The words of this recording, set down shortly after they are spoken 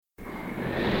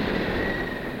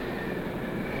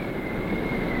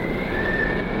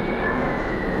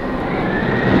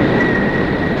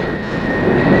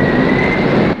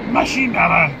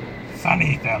fella,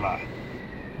 funny fella,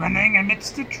 running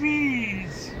amidst the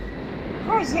trees.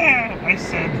 Who's there? I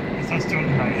said as I stood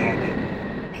in my head,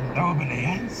 and nobody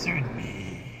answered me.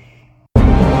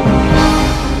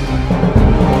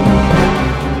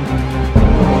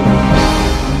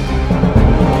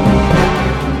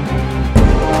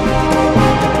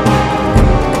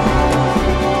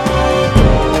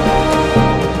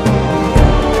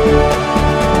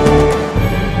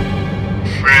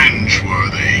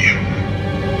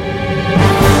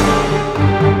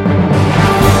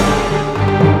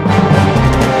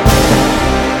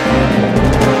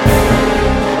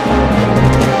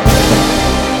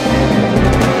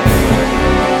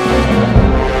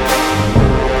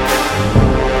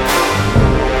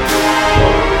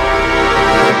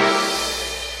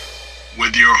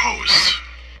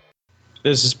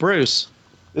 This is Bruce.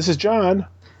 This is John.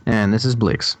 And this is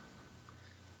Blix.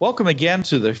 Welcome again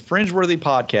to the Fringeworthy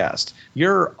Podcast,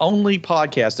 your only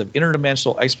podcast of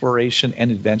interdimensional exploration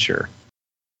and adventure.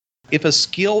 If a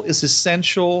skill is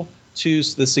essential to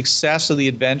the success of the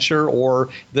adventure or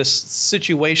the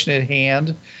situation at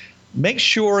hand, make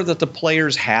sure that the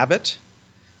players have it.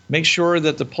 Make sure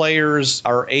that the players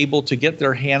are able to get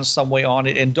their hands some way on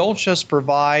it, and don't just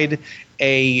provide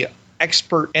a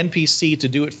expert NPC to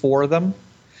do it for them,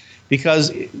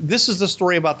 because this is the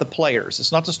story about the players.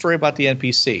 It's not the story about the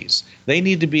NPCs. They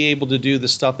need to be able to do the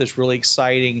stuff that's really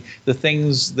exciting, the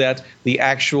things that the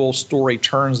actual story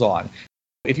turns on.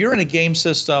 If you're in a game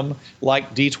system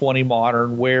like D20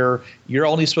 Modern, where you're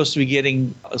only supposed to be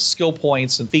getting skill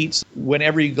points and feats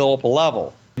whenever you go up a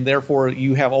level, and therefore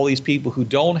you have all these people who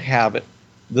don't have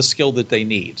the skill that they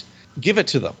need, give it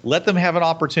to them. Let them have an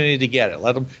opportunity to get it.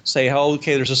 Let them say, oh,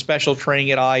 okay, there's a special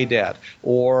training at IDET,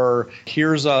 or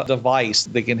here's a device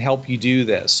that can help you do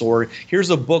this, or here's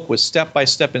a book with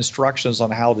step-by-step instructions on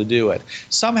how to do it.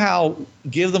 Somehow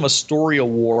give them a story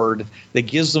award that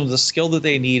gives them the skill that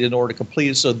they need in order to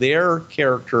complete it, so their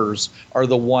characters are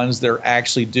the ones that are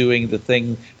actually doing the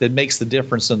thing that makes the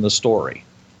difference in the story.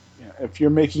 Yeah, if you're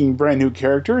making brand new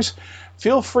characters,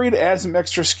 feel free to add some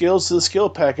extra skills to the skill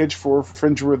package for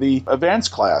Fringeworthy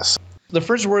Advanced class. The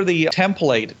Fringeworthy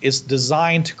template is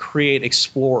designed to create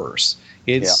explorers.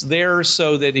 It's there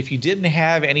so that if you didn't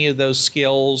have any of those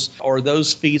skills or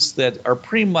those feats that are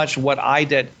pretty much what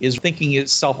IDET is thinking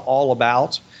itself all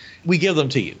about, we give them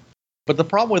to you. But the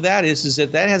problem with that is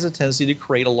that has a tendency to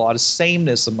create a lot of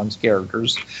sameness amongst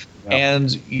characters. Yep.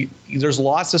 And there's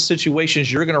lots of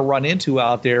situations you're going to run into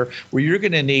out there where you're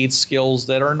going to need skills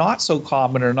that are not so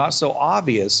common or not so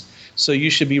obvious. So you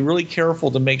should be really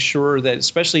careful to make sure that,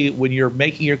 especially when you're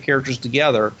making your characters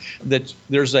together, that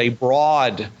there's a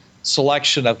broad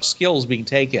selection of skills being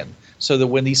taken so that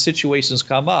when these situations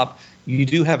come up, you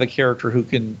do have a character who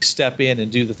can step in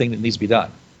and do the thing that needs to be done.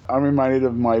 I'm reminded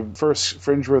of my first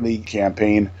Fringeworthy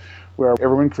campaign where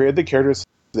everyone created the characters,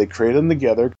 they created them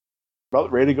together, about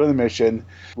ready to go to the mission.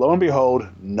 Lo and behold,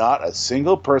 not a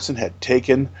single person had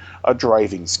taken a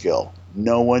driving skill.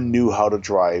 No one knew how to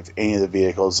drive any of the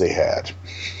vehicles they had.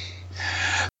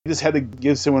 You just had to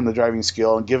give someone the driving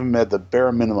skill and give him at the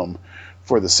bare minimum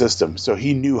for the system. So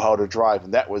he knew how to drive,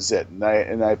 and that was it.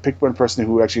 And I picked one person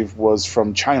who actually was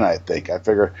from China, I think. I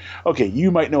figure, okay,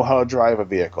 you might know how to drive a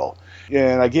vehicle.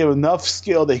 And I gave enough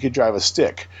skill that he could drive a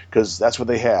stick, because that's what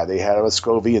they had. They had a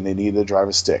SCOVY, and they needed to drive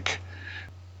a stick.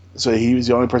 So he was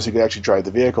the only person who could actually drive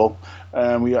the vehicle.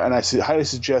 And I highly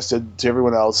suggested to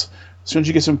everyone else, as soon as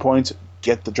you get some points,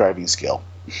 get the driving skill.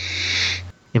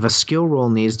 If a skill roll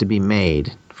needs to be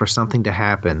made for something to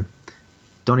happen,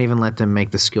 don't even let them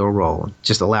make the skill roll.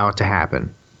 Just allow it to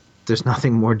happen. There's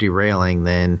nothing more derailing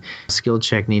than a skill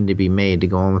check needing to be made to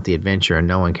go on with the adventure and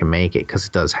no one can make it, because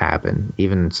it does happen.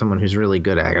 Even someone who's really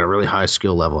good at it, at a really high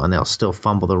skill level, and they'll still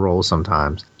fumble the roll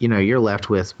sometimes. You're left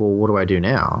with, well, what do I do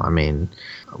now? I mean,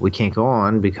 we can't go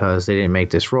on because they didn't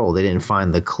make this roll. They didn't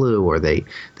find the clue, or they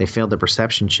failed the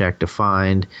perception check to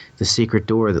find the secret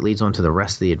door that leads on to the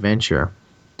rest of the adventure.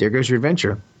 There goes your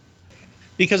adventure.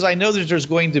 Because I know that there's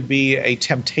going to be a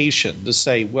temptation to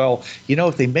say, well,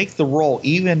 if they make the roll,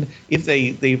 even if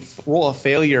they roll a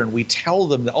failure and we tell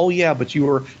them that, oh, yeah, but you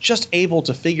were just able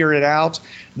to figure it out,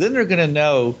 then they're going to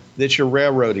know that you're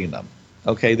railroading them,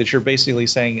 okay, that you're basically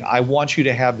saying, I want you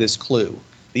to have this clue.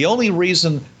 The only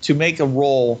reason to make a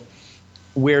roll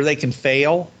where they can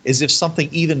fail is if something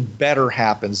even better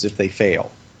happens if they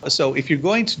fail. So if you're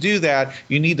going to do that,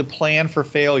 you need to plan for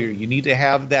failure. You need to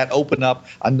have that open up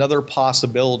another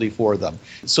possibility for them.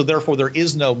 So therefore, there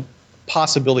is no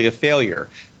possibility of failure.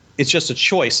 It's just a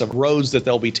choice of roads that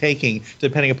they'll be taking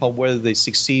depending upon whether they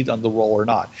succeed on the role or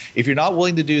not. If you're not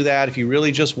willing to do that, if you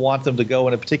really just want them to go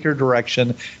in a particular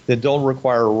direction that don't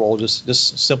require a role,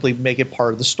 just simply make it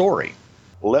part of the story.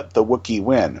 Let the Wookiee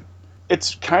win.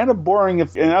 It's kind of boring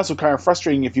and also kind of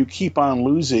frustrating if you keep on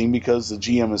losing because the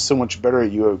GM is so much better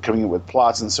at you at coming up with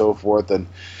plots and so forth, and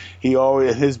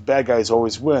his bad guys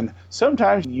always win.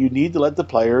 Sometimes you need to let the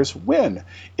players win.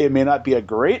 It may not be a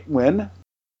great win.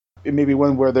 It may be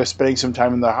one where they're spending some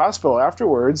time in the hospital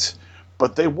afterwards,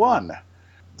 but they won.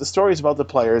 The story is about the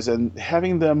players, and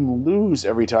having them lose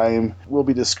every time will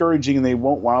be discouraging and they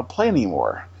won't want to play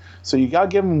anymore. So you got to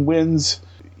give them wins.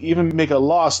 Even make a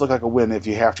loss look like a win if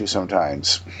you have to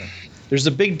sometimes. There's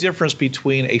a big difference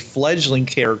between a fledgling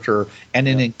character and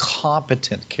an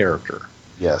incompetent character.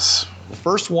 Yes. The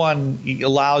first one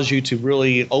allows you to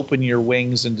really open your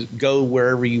wings and go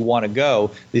wherever you want to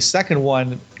go. The second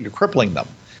one, you're crippling them.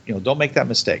 Don't make that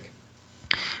mistake.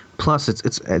 Plus,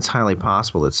 it's highly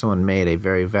possible that someone made a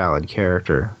very valid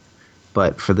character,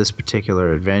 but for this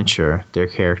particular adventure, their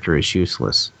character is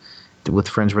useless. With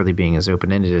Friendsworthy being as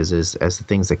open-ended as the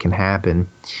things that can happen,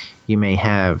 you may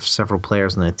have several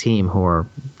players on a team who are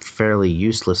fairly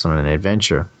useless on an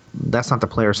adventure. That's not the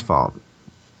player's fault.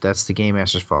 That's the game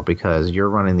master's fault because you're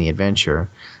running the adventure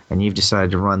and you've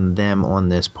decided to run them on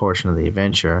this portion of the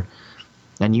adventure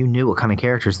and you knew what kind of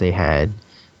characters they had.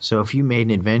 So if you made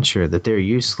an adventure that they're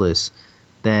useless,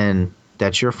 then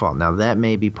that's your fault. Now, that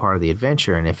may be part of the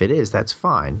adventure, and if it is, that's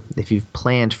fine if you've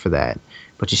planned for that.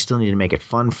 But you still need to make it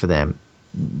fun for them.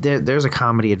 There's a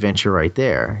comedy adventure right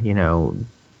there.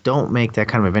 Don't make that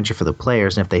kind of adventure for the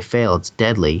players, and if they fail, it's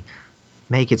deadly.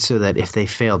 Make it so that if they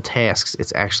fail tasks,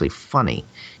 it's actually funny,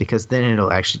 because then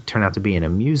it'll actually turn out to be an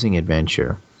amusing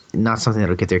adventure, not something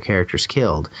that'll get their characters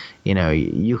killed.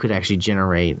 You could actually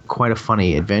generate quite a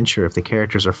funny adventure if the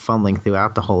characters are fumbling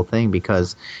throughout the whole thing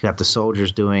because you got the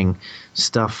soldiers doing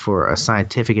stuff for a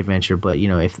scientific adventure, but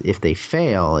if they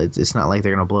fail, it's not like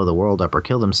they're going to blow the world up or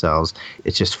kill themselves.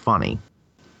 It's just funny.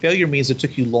 Failure means it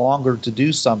took you longer to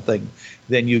do something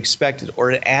than you expected, or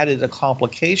it added a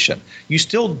complication. You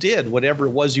still did whatever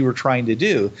it was you were trying to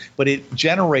do, but it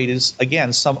generated,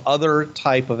 again, some other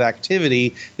type of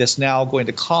activity that's now going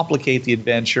to complicate the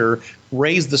adventure,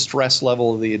 raise the stress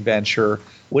level of the adventure,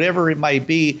 whatever it might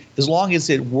be. As long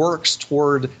as it works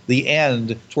toward the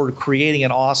end, toward creating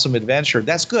an awesome adventure,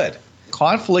 that's good.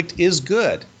 Conflict is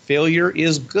good. Failure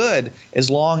is good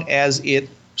as long as it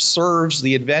serves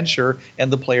the adventure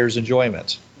and the player's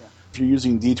enjoyment. If you're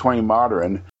using D20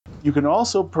 Modern, you can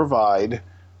also provide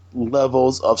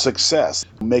levels of success.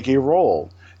 Make a roll.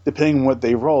 Depending on what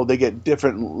they roll, they get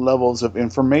different levels of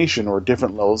information or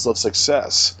different levels of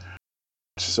success.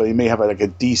 So you may have like a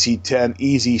DC 10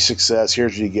 easy success,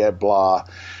 here's what you get, blah.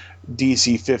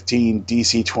 DC 15,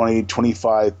 DC 20,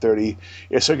 25, 30.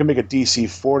 So you can make a DC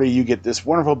 40, you get this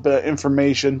wonderful bit of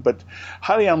information, but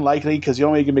highly unlikely because the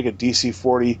only way you can make a DC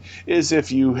 40 is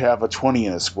if you have a 20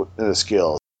 in a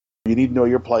skill. You need to know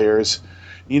your players,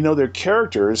 you know their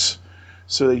characters,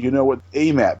 so that you know what to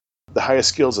aim at. The highest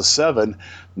skill is a 7.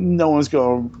 No one's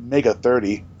going to make a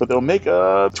 30, but they'll make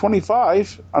a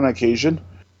 25 on occasion.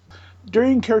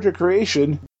 During character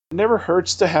creation, it never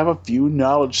hurts to have a few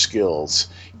knowledge skills.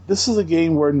 This is a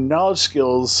game where knowledge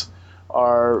skills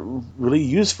are really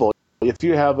useful. If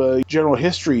you have a general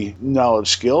history knowledge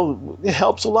skill, it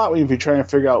helps a lot if you're trying to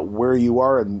figure out where you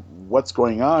are and what's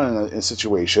going on in a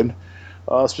situation.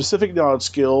 Specific knowledge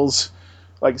skills,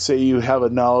 like say you have a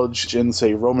knowledge in,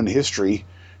 say, Roman history,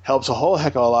 helps a whole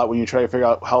heck of a lot when you try to figure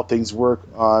out how things work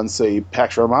on, say,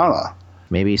 Pax Romana.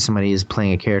 Maybe somebody is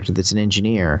playing a character that's an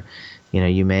engineer.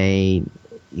 You may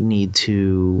need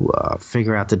to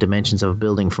figure out the dimensions of a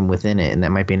building from within it, and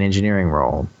that might be an engineering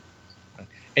role.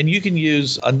 And you can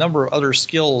use a number of other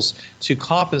skills to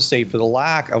compensate for the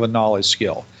lack of a knowledge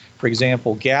skill. For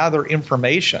example, gather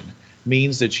information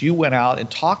means that you went out and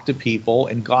talked to people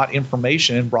and got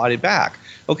information and brought it back.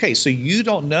 Okay, so you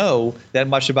don't know that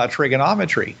much about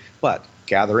trigonometry, but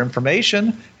gather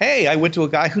information. Hey, I went to a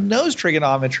guy who knows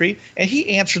trigonometry, and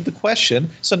he answered the question,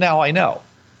 so now I know.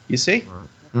 You see?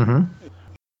 Mm-hmm.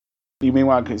 You may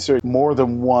want to consider more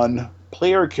than one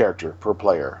player character per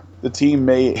player. The team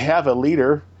may have a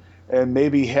leader and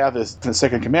maybe have a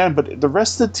second command, but the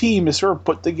rest of the team is sort of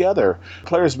put together.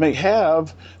 Players may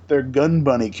have their gun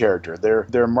bunny character,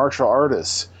 their martial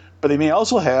artists, but they may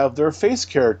also have their face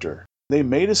character. They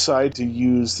may decide to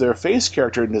use their face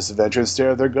character in this adventure instead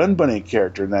of their gun bunny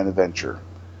character in that adventure.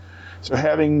 So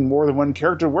having more than one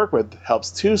character to work with helps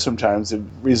too sometimes to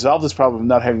resolve this problem of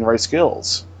not having the right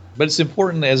skills. But it's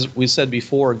important, as we said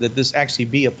before, that this actually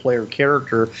be a player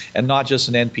character and not just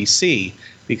an NPC,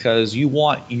 because you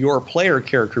want your player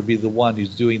character to be the one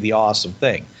who's doing the awesome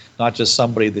thing, not just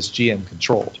somebody that's GM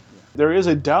controlled. There is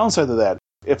a downside to that.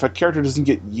 If a character doesn't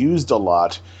get used a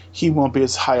lot, he won't be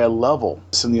as high a level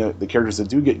as the characters that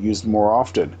do get used more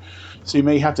often. So you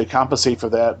may have to compensate for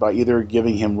that by either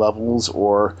giving him levels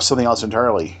or something else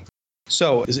entirely.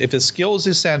 So if a skill is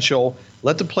essential,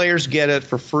 let the players get it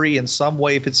for free in some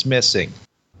way if it's missing.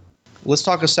 Let's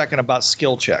talk a second about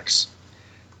skill checks.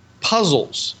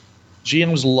 Puzzles.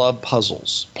 GMs love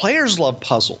puzzles. Players love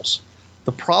puzzles.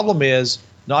 The problem is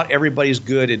not everybody's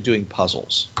good at doing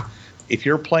puzzles. If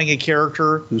you're playing a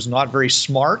character who's not very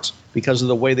smart because of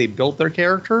the way they built their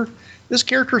character, this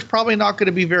character is probably not going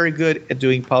to be very good at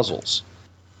doing puzzles.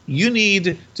 You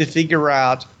need to figure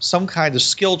out some kind of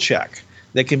skill check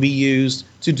that can be used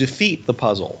to defeat the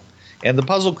puzzle. And the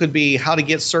puzzle could be how to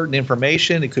get certain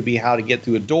information. It could be how to get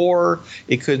through a door.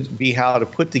 It could be how to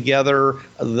put together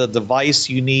the device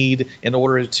you need in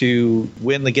order to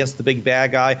win against the big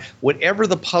bad guy. Whatever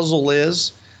the puzzle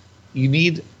is, you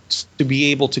need to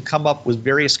be able to come up with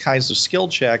various kinds of skill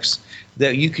checks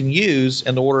that you can use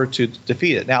in order to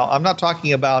defeat it. Now, I'm not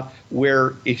talking about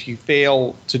where if you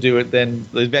fail to do it, then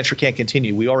the adventure can't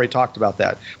continue. We already talked about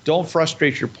that. Don't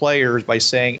frustrate your players by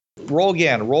saying, roll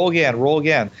again, roll again, roll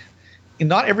again. And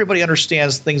not everybody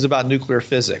understands things about nuclear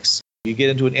physics. You get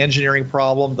into an engineering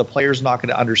problem, the player's not going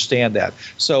to understand that.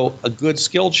 So a good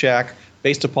skill check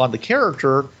based upon the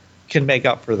character can make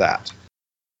up for that.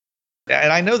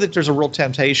 And I know that there's a real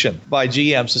temptation by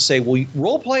GMs to say, well,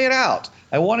 role play it out.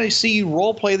 I want to see you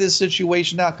role play this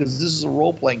situation out because this is a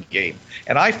role playing game.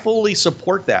 And I fully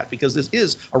support that because this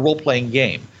is a role playing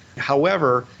game.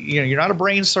 However, you're not a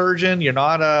brain surgeon. You're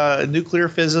not a nuclear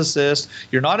physicist.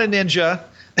 You're not a ninja.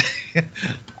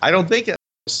 I don't think it.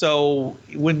 So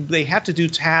when they have to do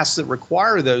tasks that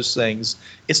require those things,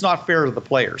 it's not fair to the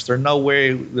players. There's no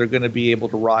way they're going to be able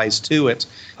to rise to it.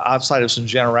 Outside of some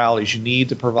generalities, you need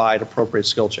to provide appropriate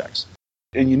skill checks.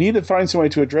 And you need to find some way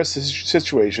to address this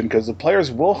situation because the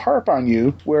players will harp on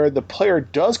you where the player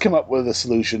does come up with a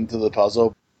solution to the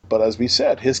puzzle. But as we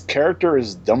said, his character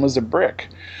is dumb as a brick.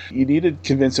 You need to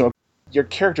convince him your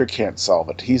character can't solve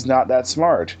it. He's not that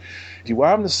smart. If you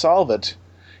want him to solve it,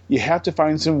 you have to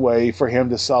find some way for him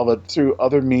to solve it through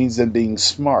other means than being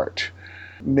smart.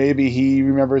 Maybe he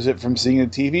remembers it from seeing a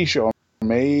TV show.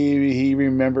 Maybe he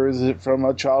remembers it from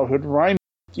a childhood rhyme.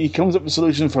 He comes up with a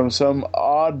solution from some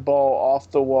oddball,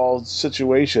 off-the-wall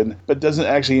situation, but doesn't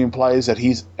actually imply that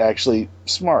he's actually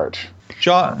smart.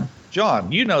 John,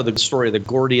 you know the story of the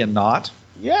Gordian knot.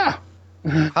 Yeah.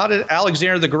 How did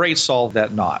Alexander the Great solve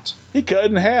that knot? He cut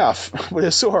it in half with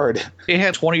a sword. It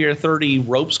had 20 or 30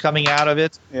 ropes coming out of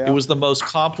it. Yeah. It was the most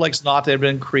complex knot that had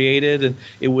been created, and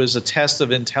it was a test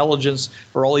of intelligence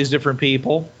for all these different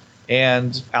people.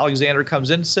 And Alexander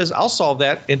comes in and says, I'll solve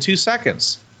that in 2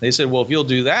 seconds. They said, well, if you'll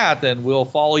do that, then we'll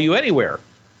follow you anywhere.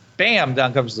 Bam,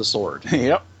 down comes the sword.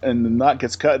 Yep, and the knot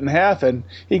gets cut in half, and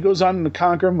he goes on to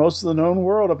conquer most of the known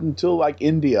world up until, like,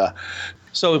 India.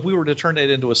 So if we were to turn it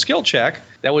into a skill check,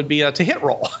 that would be a to-hit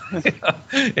roll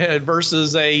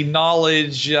versus a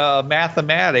knowledge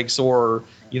mathematics or,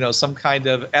 some kind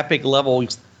of epic level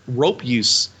rope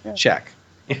use check.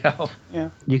 Yeah.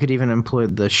 You could even employ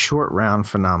the short round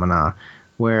phenomena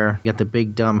where you got the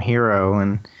big dumb hero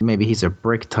and maybe he's a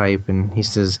brick type and he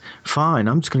says, fine,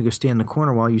 I'm just going to go stand in the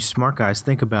corner while you smart guys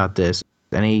think about this.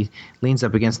 And he leans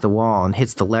up against the wall and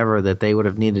hits the lever that they would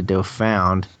have needed to have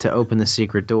found to open the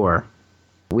secret door.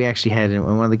 We actually had, in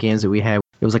one of the games that we had,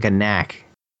 it was like a knack,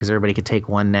 because everybody could take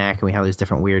one knack, and we had these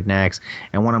different weird knacks,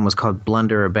 and one of them was called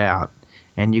Blunder About.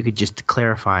 And you could just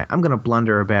clarify, I'm going to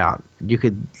blunder about. You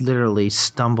could literally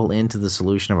stumble into the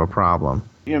solution of a problem.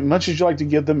 Much as you like to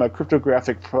give them a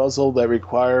cryptographic puzzle that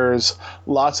requires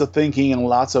lots of thinking and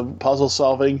lots of puzzle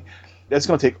solving, that's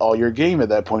going to take all your game at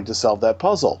that point to solve that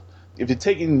puzzle. If it's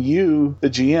taking you, the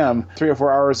GM, 3 or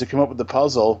 4 hours to come up with the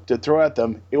puzzle to throw at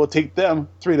them, it will take them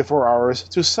 3 to 4 hours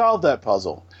to solve that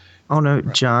puzzle. Oh, no,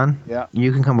 John. Yeah.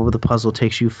 You can come up with a puzzle. It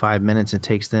takes you 5 minutes. It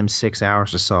takes them 6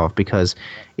 hours to solve because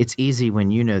it's easy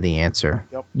when you know the answer.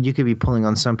 Yep. You could be pulling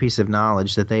on some piece of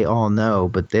knowledge that they all know,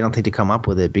 but they don't think to come up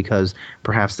with it because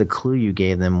perhaps the clue you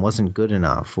gave them wasn't good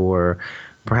enough, or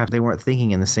perhaps they weren't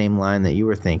thinking in the same line that you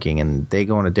were thinking, and they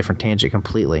go on a different tangent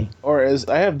completely. Or as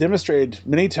I have demonstrated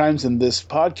many times in this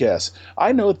podcast,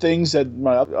 I know things that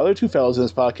my other 2 fellows in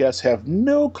this podcast have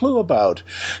no clue about.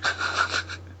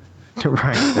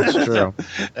 Right, that's true.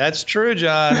 That's true,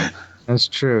 John. That's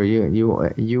true.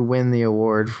 You win the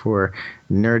award for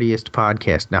nerdiest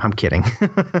podcast. No, I'm kidding.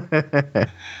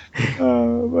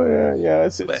 But yeah,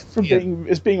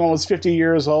 it's being almost 50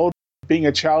 years old, being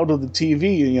a child of the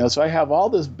TV. So I have all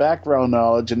this background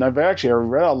knowledge, and I've read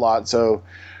a lot. So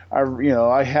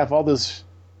I have all this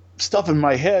stuff in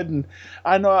my head, and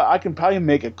I know I can probably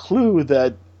make a clue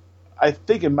that I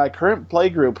think in my current play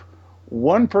group,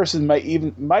 one person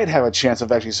might have a chance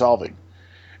of actually solving,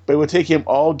 but it would take him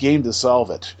all game to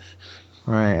solve it.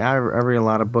 Right. I read a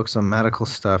lot of books on medical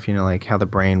stuff, like how the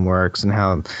brain works and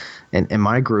how, and in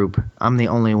my group, I'm the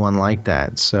only one like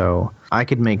that. So I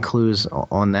could make clues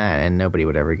on that and nobody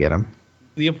would ever get them.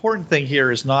 The important thing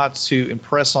here is not to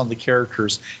impress on the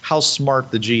characters how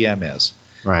smart the GM is.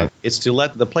 Right. It's to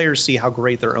let the players see how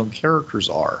great their own characters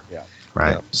are. Yeah.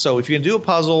 Right. So if you can do a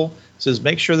puzzle, it says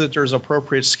make sure that there's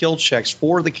appropriate skill checks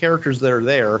for the characters that are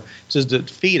there to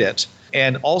defeat it.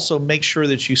 And also make sure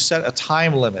that you set a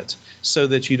time limit so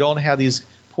that you don't have these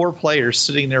poor players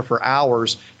sitting there for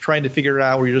hours trying to figure it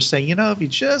out, where you're just saying, if you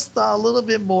just thought a little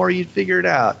bit more, you'd figure it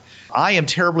out. I am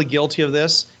terribly guilty of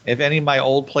this. If any of my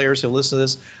old players have listened to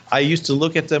this, I used to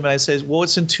look at them and I say, well,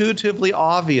 it's intuitively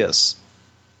obvious.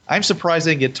 I'm surprised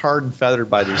they didn't get tarred and feathered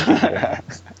by these people.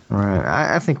 Right.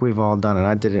 I think we've all done it.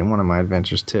 I did it in one of my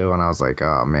adventures too, and I was like,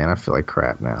 oh man, I feel like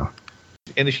crap now.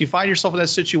 And if you find yourself in that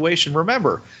situation,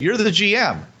 remember, you're the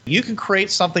GM. You can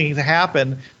create something to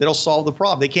happen that'll solve the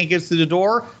problem. They can't get through the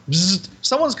door. Bzzzt,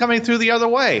 someone's coming through the other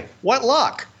way. What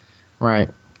luck? Right.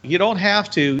 You don't have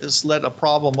to just let a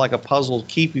problem like a puzzle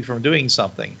keep you from doing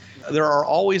something. There are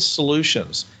always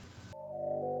solutions.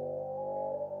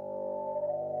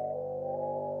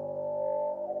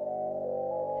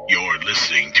 You're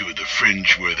listening to the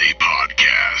Fringeworthy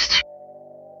Podcast.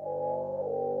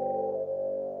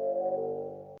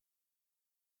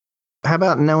 How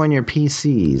about knowing your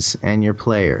PCs and your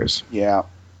players? Yeah,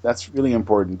 that's really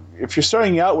important. If you're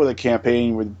starting out with a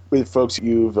campaign with folks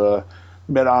you've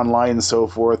met online and so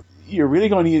forth, you're really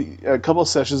going to need a couple of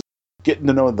sessions getting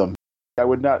to know them. I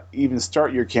would not even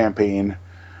start your campaign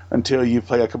until you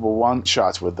play a couple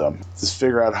one-shots with them. Just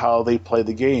figure out how they play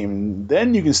the game.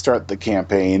 Then you can start the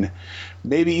campaign,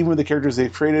 maybe even with the characters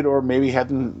they've created, or maybe have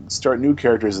them start new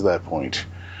characters at that point.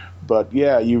 But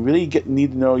yeah, you really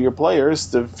need to know your players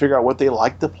to figure out what they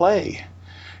like to play.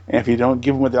 And if you don't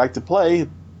give them what they like to play,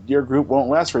 your group won't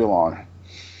last very long.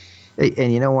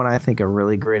 And you know what I think a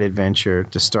really great adventure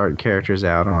to start characters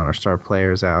out on or start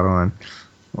players out on,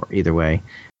 or either way,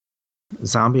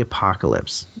 Zombie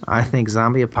Apocalypse. I think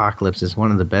Zombie Apocalypse is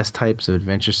one of the best types of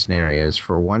adventure scenarios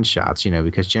for one-shots,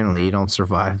 because generally you don't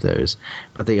survive those.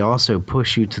 But they also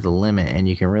push you to the limit, and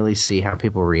you can really see how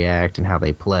people react and how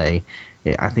they play.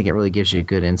 I think it really gives you a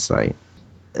good insight.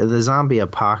 The Zombie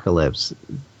Apocalypse,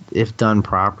 if done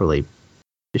properly,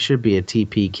 it should be a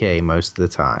TPK most of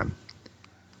the time.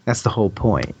 That's the whole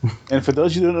point. And for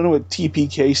those of you who don't know what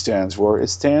TPK stands for, it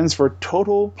stands for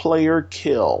Total Player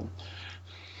Kill.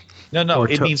 No,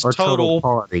 it means total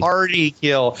party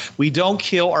kill. We don't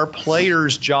kill our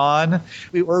players, John.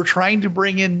 We're trying to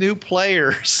bring in new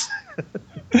players.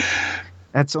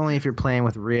 That's only if you're playing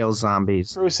with real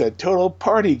zombies. Bruce said total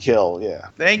party kill, yeah.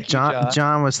 Thank you, John.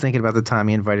 John was thinking about the time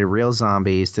he invited real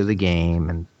zombies to the game.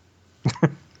 And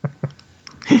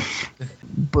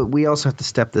but we also have to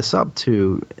step this up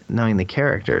to knowing the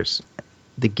characters.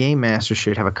 The game master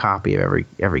should have a copy of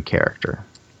every character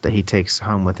that he takes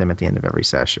home with him at the end of every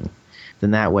session.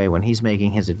 Then that way, when he's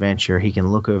making his adventure, he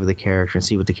can look over the character and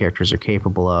see what the characters are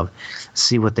capable of,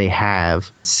 see what they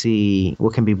have, see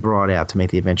what can be brought out to make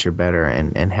the adventure better,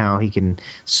 and how he can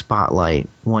spotlight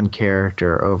one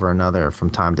character over another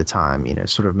from time to time,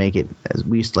 sort of make it, as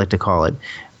we used to like to call it,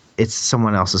 it's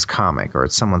someone else's comic or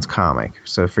it's someone's comic.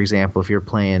 So, for example, if you're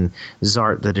playing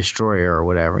Zart the Destroyer or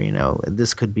whatever,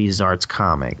 this could be Zart's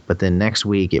comic, but then next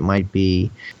week it might be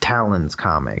Talon's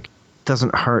comic.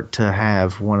 Doesn't hurt to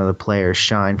have one of the players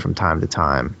shine from time to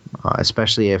time,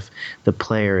 especially if the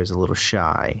player is a little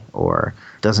shy or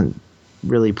doesn't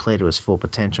really play to his full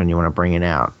potential and you want to bring it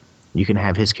out. You can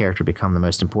have his character become the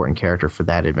most important character for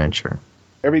that adventure.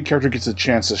 Every character gets a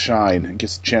chance to shine and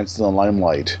gets a chance to the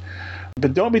limelight.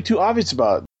 But don't be too obvious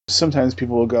about it. Sometimes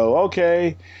people will go,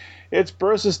 okay, it's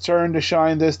Bruce's turn to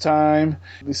shine this time.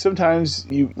 Sometimes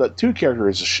you let two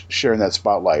characters share in that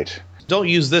spotlight. Don't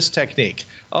use this technique.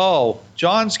 Oh,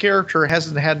 John's character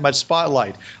hasn't had much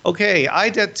spotlight. Okay,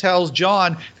 Idet tells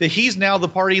John that he's now the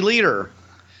party leader.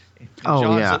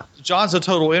 John's a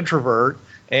total introvert,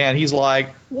 and he's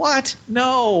like, what?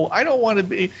 No, I don't want to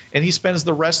be. And he spends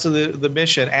the rest of the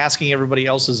mission asking everybody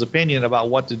else's opinion about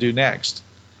what to do next.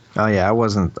 Oh yeah, I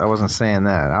wasn't saying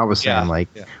that. I was saying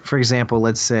for example,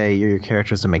 let's say your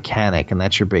character's a mechanic and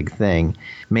that's your big thing.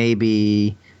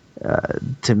 Maybe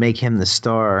to make him the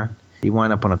star, you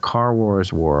wind up on a Car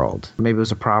Wars world. Maybe it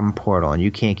was a problem portal and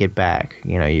you can't get back.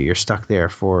 You're stuck there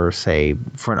for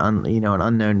an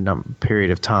unknown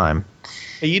period of time.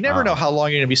 You never know how long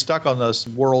you're going to be stuck on those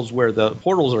worlds where the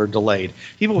portals are delayed.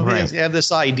 People have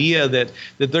this idea that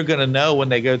they're going to know when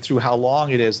they go through how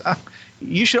long it is.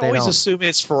 You should always assume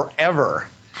it's forever.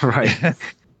 Right.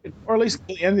 Or at least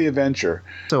the end of the adventure.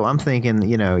 So I'm thinking,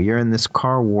 you're in this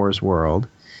Car Wars world.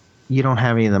 You don't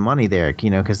have any of the money there,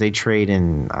 because they trade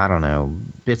in, I don't know,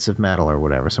 bits of metal or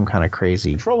whatever, some kind of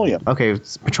crazy. Petroleum. Okay,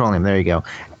 it's petroleum. There you go.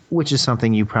 Which is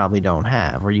something you probably don't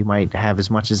have, or you might have as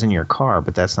much as in your car,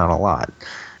 but that's not a lot.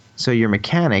 So your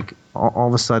mechanic all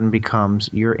of a sudden becomes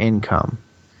your income.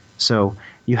 So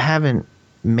you haven't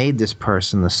made this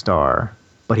person the star,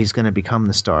 but he's going to become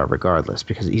the star regardless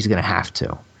because he's going to have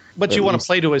to. But you want to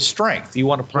play to his strength. You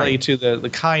want to play to the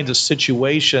kind of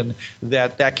situation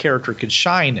that character could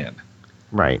shine in.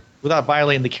 Right. Without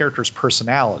violating the character's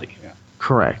personality. Yeah.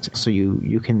 Correct. So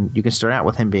you can start out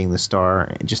with him being the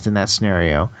star just in that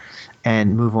scenario,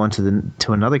 and move on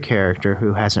to another character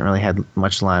who hasn't really had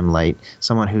much limelight,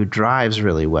 someone who drives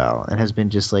really well and has been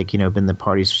just been the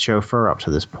party's chauffeur up to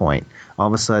this point. All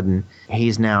of a sudden,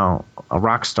 he's now a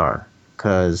rock star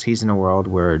because he's in a world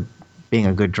where being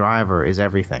a good driver is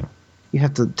everything. You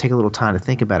have to take a little time to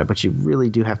think about it, but you really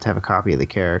do have to have a copy of the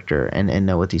character and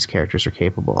know what these characters are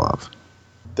capable of.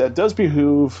 That does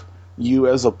behoove you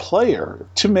as a player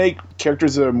to make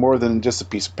characters that are more than just a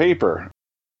piece of paper.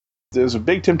 There's a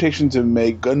big temptation to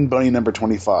make Gun Bunny number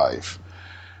 25.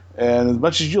 And as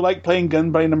much as you like playing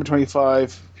Gun Bunny number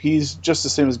 25, he's just the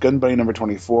same as Gun Bunny number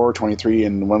 24, 23,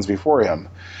 and the ones before him.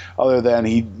 Other than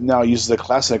he now uses a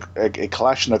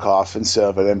Kalashnikov instead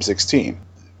of an M16.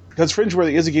 Because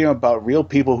Fringeworthy is a game about real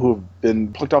people who have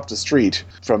been plucked off the street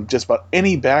from just about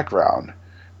any background.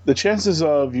 The chances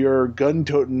of your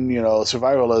gun-toting,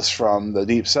 survivalist from the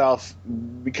Deep South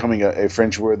becoming a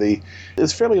Fringeworthy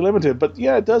is fairly limited. But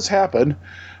yeah, it does happen.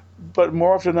 But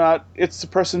more often than not, it's the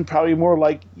person probably more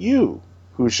like you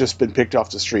who's just been picked off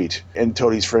the street and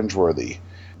told he's Fringeworthy.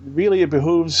 Really, it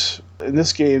behooves in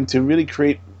this game to really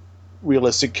create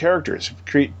realistic characters.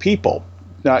 Create people,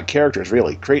 not characters,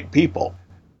 really. Create people.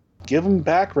 Give them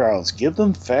backgrounds. Give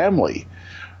them family.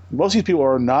 Most of these people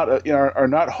are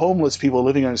not homeless people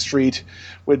living on the street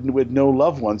with no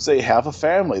loved ones. They have a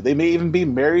family. They may even be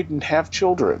married and have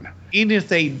children. Even if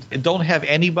they don't have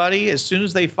anybody, as soon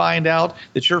as they find out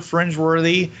that you're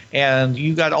Fringeworthy and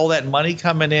you got all that money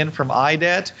coming in from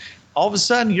IDET, all of a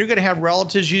sudden you're going to have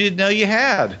relatives you didn't know you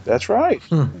had. That's right.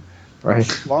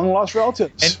 Right. Long lost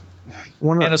relatives.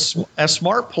 And a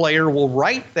smart player will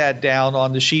write that down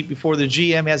on the sheet before the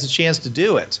GM has a chance to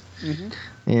do it. Mm-hmm.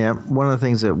 Yeah, one of the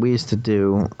things that we used to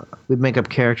do, we'd make up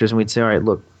characters and we'd say, all right,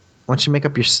 look, why don't you make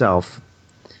up yourself,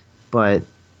 but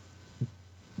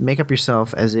make up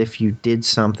yourself as if you did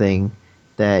something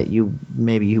that you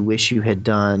wish you had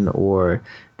done, or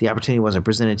the opportunity wasn't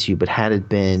presented to you, but had it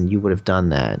been, you would have done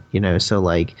that. So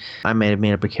I may have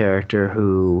made up a character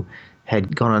who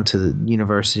had gone on to the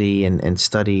university and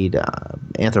studied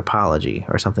anthropology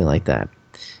or something like that.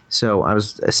 So I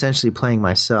was essentially playing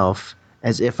myself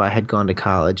as if I had gone to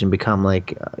college and become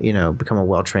become a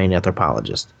well-trained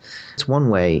anthropologist. It's one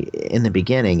way in the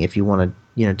beginning if you want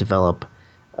to, develop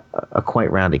a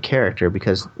quite rounded character,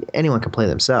 because anyone can play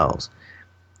themselves.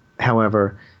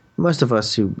 However, most of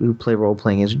us who play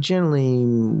role-playing is generally,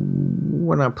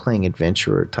 we're not playing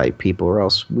adventurer type people, or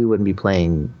else we wouldn't be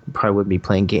playing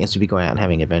games. We'd be going out and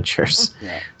having adventures.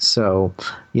 Yeah. So,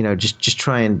 just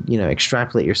try and,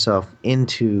 extrapolate yourself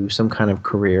into some kind of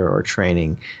career or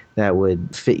training that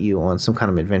would fit you on some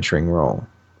kind of adventuring role.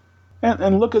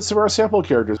 And look at some of our sample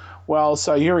characters. While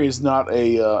Sayuri is not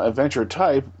a adventure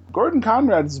type, Gordon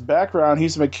Conrad's background,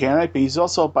 he's a mechanic, but he's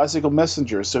also a bicycle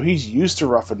messenger, so he's used to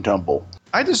rough and tumble.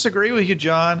 I disagree with you,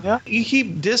 John. Yeah. You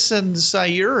keep dissing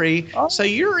Sayuri. Oh.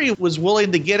 Sayuri was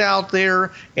willing to get out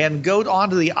there and go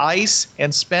onto the ice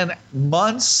and spend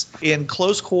months in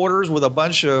close quarters with a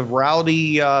bunch of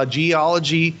rowdy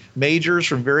geology majors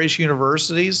from various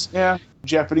universities. Yeah.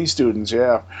 Japanese students,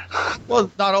 yeah. Well,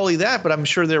 not only that, but I'm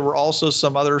sure there were also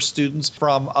some other students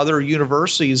from other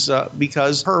universities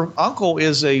because her uncle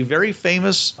is a very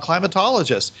famous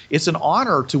climatologist. It's an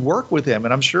honor to work with him,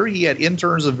 and I'm sure he had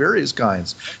interns of various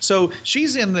kinds. So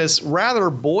she's in this rather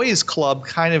boys' club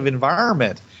kind of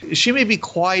environment. She may be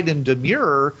quiet and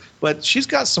demure, but she's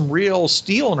got some real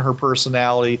steel in her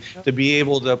personality to be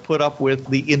able to put up with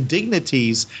the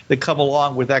indignities that come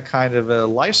along with that kind of a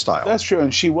lifestyle. That's true,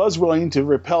 and she was willing to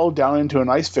rappel down into an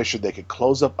ice fissure, they could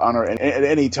close up on her at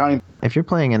any time. If you're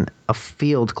playing a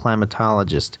field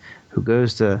climatologist who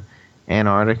goes to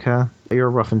Antarctica, you're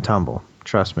rough and tumble.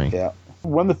 Trust me. Yeah.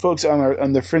 One of the folks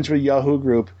on the Fringe with Yahoo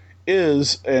group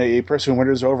is a person who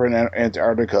winters over in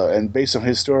Antarctica, and based on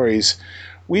his stories,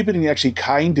 we've been actually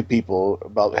kind to people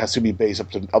about Hasumi Base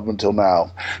up until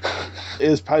now. It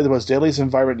is probably the most deadliest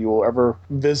environment you will ever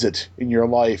visit in your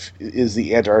life is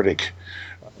the Antarctic.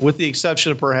 With the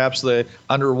exception of perhaps the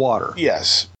underwater.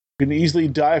 Yes. You can easily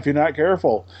die if you're not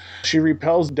careful. She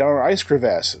repels down an ice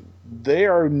crevasse. They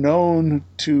are known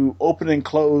to open and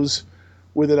close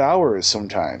within hours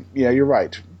sometime. Yeah, you're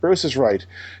right. Bruce is right.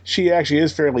 She actually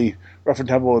is fairly rough and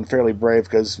tumble and fairly brave,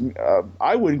 because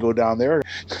I wouldn't go down there.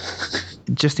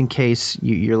 Just in case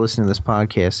you're listening to this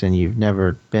podcast and you've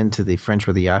never been to the French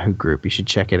with the Yahoo group, you should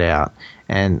check it out.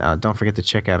 And don't forget to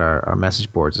check out our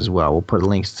message boards as well. We'll put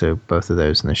links to both of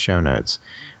those in the show notes.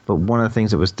 But one of the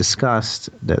things that was discussed,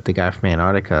 that the guy from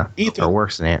Antarctica, Ethan. or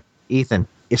works in Ethan,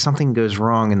 if something goes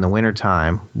wrong in the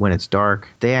wintertime when it's dark,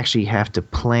 they actually have to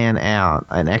plan out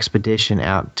an expedition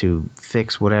out to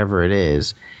fix whatever it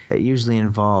is. It usually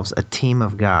involves a team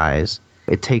of guys.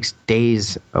 It takes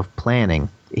days of planning.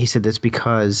 He said that's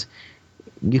because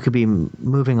you could be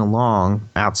moving along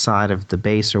outside of the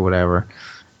base or whatever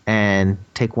and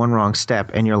take one wrong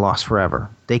step and you're lost forever.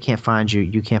 They can't find you.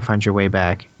 You can't find your way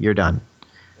back. You're done.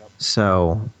 Yep.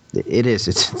 So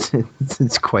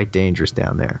it's quite dangerous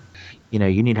down there. You know,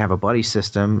 you need to have a buddy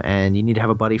system, and you need to have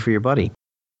a buddy for your buddy.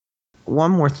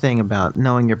 One more thing about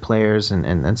knowing your players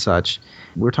and such.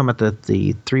 We're talking about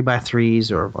the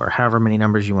 3x3s or however many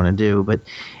numbers you want to do, but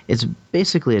it's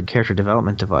basically a character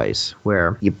development device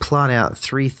where you plot out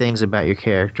 3 things about your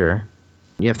character.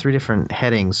 You have 3 different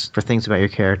headings for things about your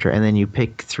character, and then you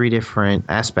pick 3 different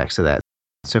aspects of that.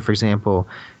 So, for example,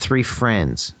 3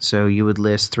 friends. So you would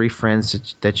list 3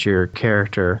 friends that your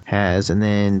character has, and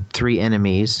then 3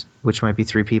 enemies, which might be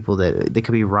 3 people that they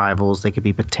could be rivals, they could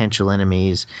be potential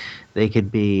enemies, they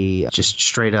could be just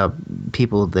straight up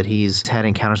people that he's had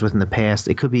encounters with in the past.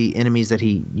 It could be enemies that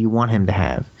you want him to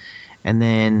have. And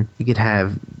then you could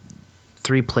have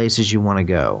 3 places you want to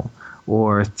go,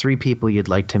 or 3 people you'd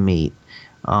like to meet.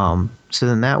 So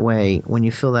then that way, when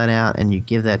you fill that out and you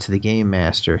give that to the game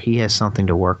master, he has something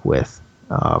to work with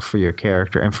for your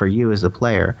character and for you as the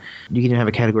player. You can have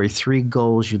a category 3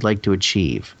 goals you'd like to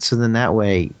achieve. So then that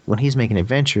way, when he's making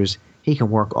adventures, he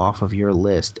can work off of your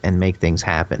list and make things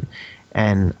happen.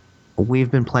 And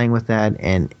we've been playing with that,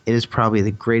 and it is probably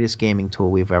the greatest gaming tool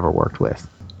we've ever worked with.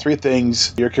 3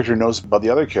 things your character knows about the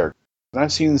other character. And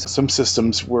I've seen some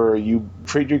systems where you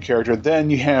create your character, then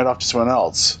you hand it off to someone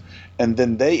else, and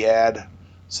then they add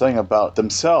something about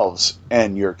themselves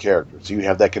and your character, so you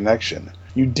have that connection.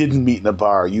 You didn't meet in a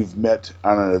bar, you've met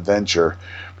on an adventure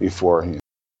before.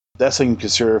 That's something you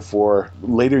consider for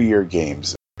later year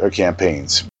games or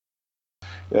campaigns.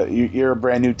 You're a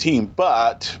brand new team,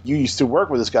 but you used to work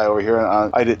with this guy over here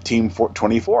on IDIT Team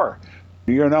 24.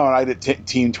 You're now on IDIT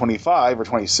Team 25 or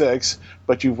 26,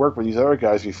 but you've worked with these other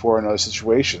guys before in other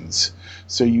situations.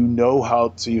 So you know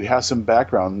so you have some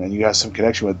background and you have some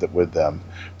connection with them,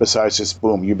 besides just,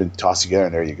 boom, you've been tossed together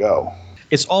and there you go.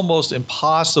 It's almost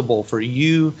impossible for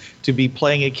you to be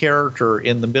playing a character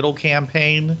in the middle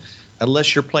campaign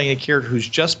unless you're playing a character who's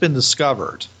just been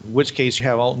discovered, in which case you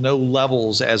have no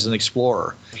levels as an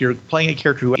explorer. If you're playing a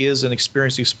character who is an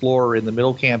experienced explorer in the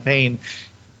middle campaign,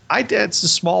 it's a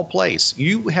small place.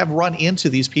 You have run into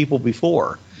these people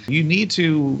before. You need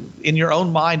to, in your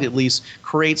own mind at least,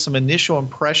 create some initial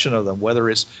impression of them, whether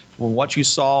it's from what you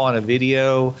saw on a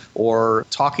video or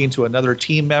talking to another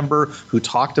team member who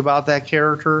talked about that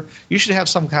character. You should have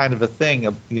some kind of a thing,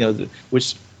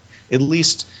 which at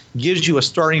least gives you a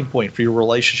starting point for your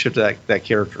relationship to that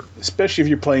character. Especially if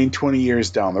you're playing 20 years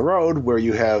down the road where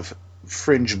you have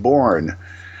Fringe Born.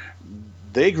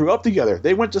 They grew up together.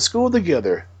 They went to school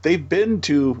together. They've been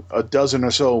to a dozen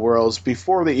or so worlds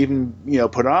before they even,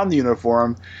 put on the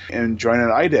uniform and join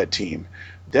an IDET team.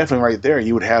 Definitely right there,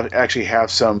 you would actually have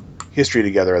some history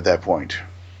together at that point.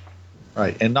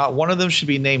 Right, and not one of them should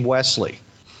be named Wesley.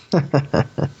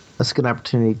 That's a good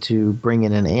opportunity to bring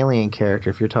in an alien character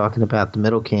if you're talking about the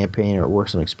middle campaign or where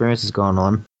some experience is going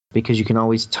on, because you can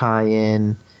always tie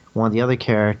in one of the other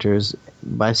characters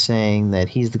by saying that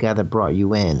he's the guy that brought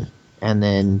you in. And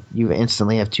then you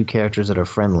instantly have 2 characters that are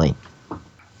friendly.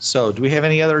 So, do we have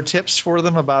any other tips for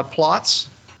them about plots?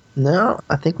 No,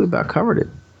 I think we about covered it.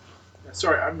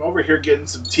 Sorry, I'm over here getting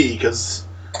some tea because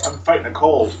I'm fighting a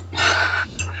cold.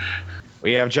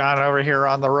 We have John over here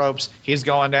on the ropes. He's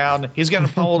going down. He's getting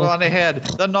pulled on the head,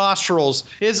 the nostrils.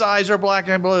 His eyes are black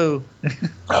and blue.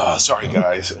 Oh, sorry,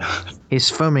 guys. He's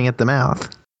foaming at the mouth.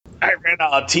 I ran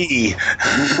out of tea.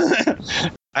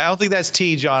 I don't think that's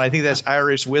tea, John. I think that's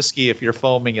Irish whiskey if you're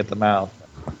foaming at the mouth.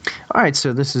 All right,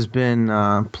 so this has been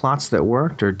plots that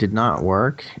worked or did not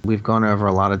work. We've gone over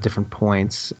a lot of different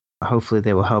points. Hopefully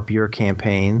they will help your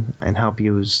campaign and help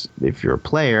you, if you're a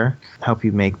player, help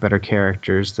you make better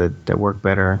characters that work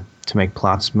better to make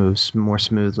plots move more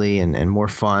smoothly and more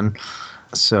fun.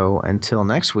 So until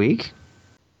next week.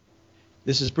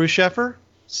 This is Bruce Sheffer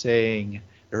saying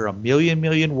there are a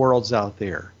million worlds out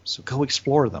there, so go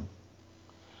explore them.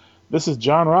 This is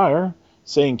John Ryer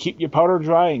saying keep your powder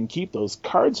dry and keep those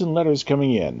cards and letters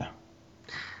coming in.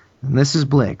 And this is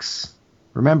Blix.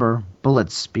 Remember,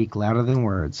 bullets speak louder than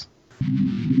words.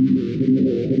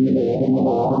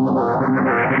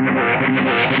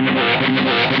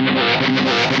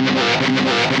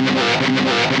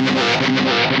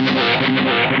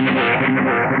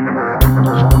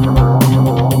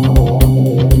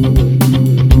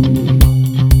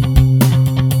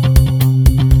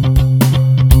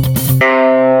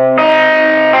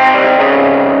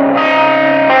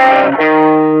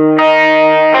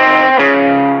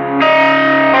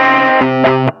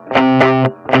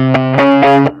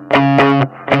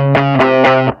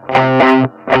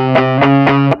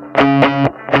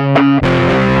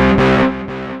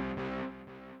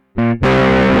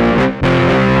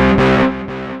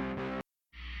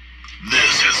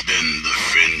 This has been the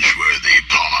Fringeworthy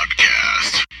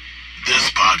Podcast.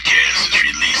 This podcast is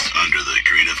released under the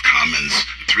Creative Commons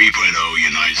 3.0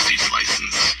 United States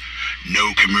license.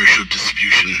 No commercial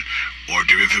distribution or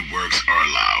derivative works are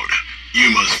allowed.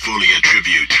 You must fully attribute